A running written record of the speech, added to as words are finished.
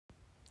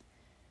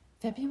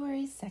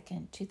February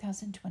 2nd,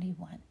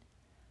 2021.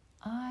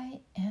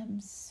 I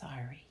am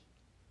sorry.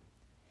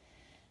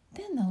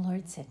 Then the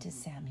Lord said to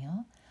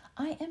Samuel,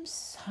 I am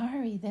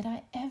sorry that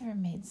I ever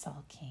made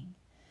Saul king,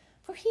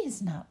 for he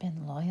has not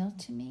been loyal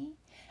to me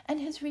and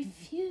has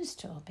refused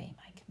to obey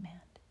my command.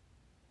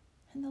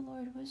 And the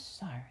Lord was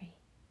sorry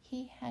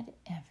he had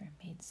ever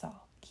made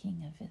Saul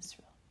king of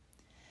Israel.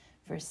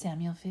 1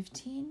 Samuel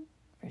 15,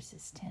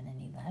 verses 10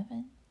 and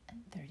 11 and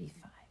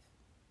 35.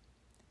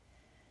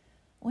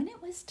 When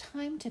it was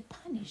time to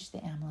punish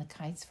the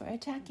Amalekites for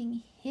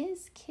attacking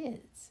his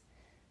kids,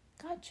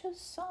 God chose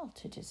Saul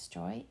to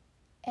destroy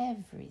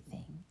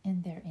everything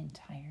in their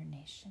entire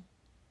nation.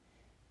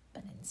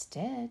 But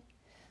instead,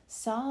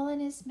 Saul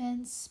and his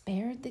men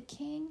spared the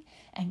king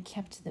and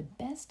kept the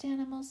best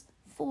animals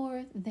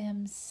for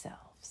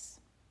themselves.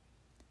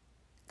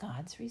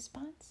 God's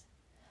response?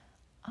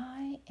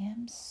 I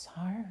am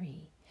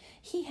sorry.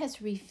 He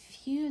has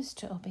refused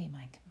to obey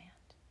my command.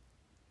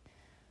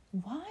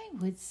 Why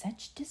would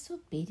such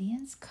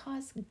disobedience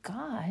cause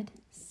God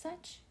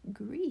such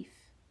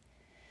grief?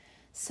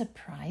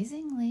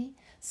 Surprisingly,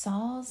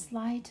 Saul's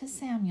lie to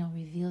Samuel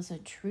reveals a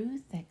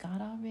truth that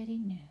God already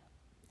knew.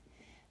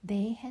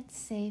 They had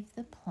saved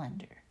the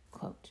plunder,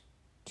 quote,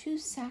 to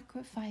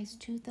sacrifice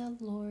to the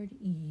Lord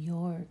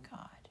your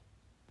God.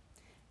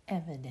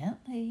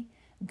 Evidently,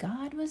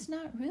 God was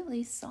not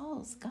really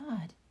Saul's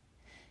God.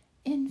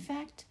 In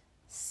fact,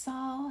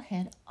 Saul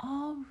had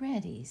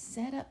already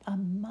set up a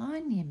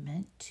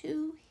monument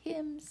to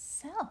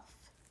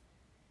himself.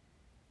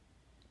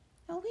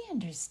 Now we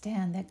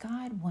understand that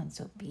God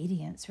wants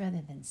obedience rather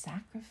than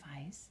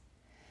sacrifice,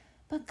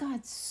 but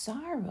God's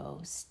sorrow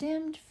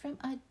stemmed from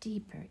a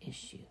deeper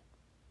issue,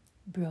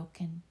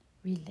 broken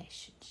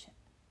relationship.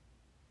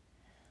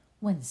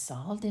 When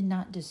Saul did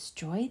not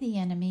destroy the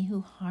enemy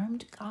who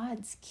harmed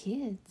God's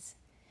kids,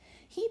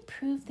 he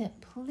proved that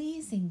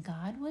pleasing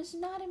God was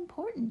not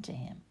important to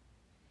him.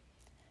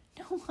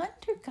 No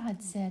wonder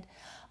God said,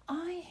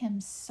 I am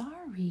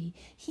sorry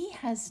he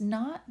has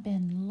not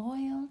been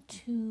loyal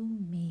to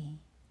me.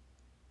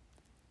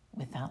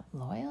 Without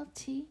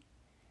loyalty,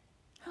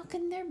 how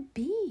can there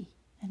be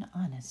an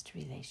honest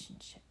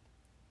relationship?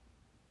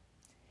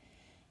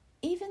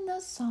 Even though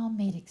Saul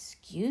made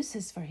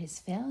excuses for his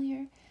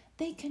failure,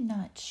 they could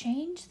not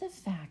change the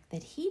fact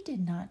that he did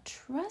not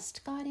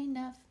trust God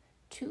enough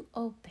to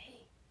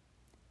obey.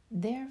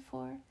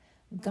 Therefore,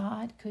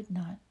 God could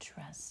not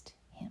trust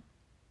him.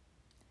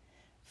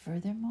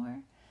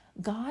 Furthermore,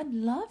 God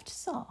loved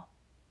Saul,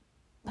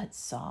 but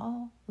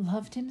Saul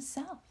loved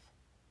himself.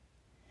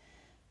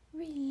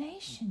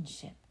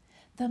 Relationship,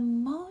 the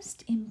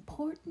most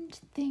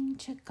important thing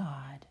to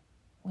God,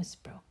 was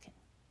broken.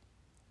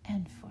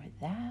 And for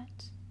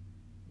that,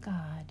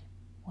 God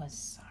was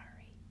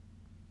sorry.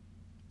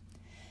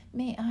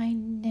 May I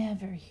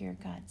never hear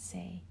God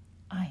say,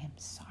 I am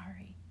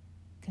sorry,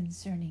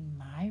 concerning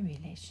my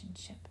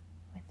relationship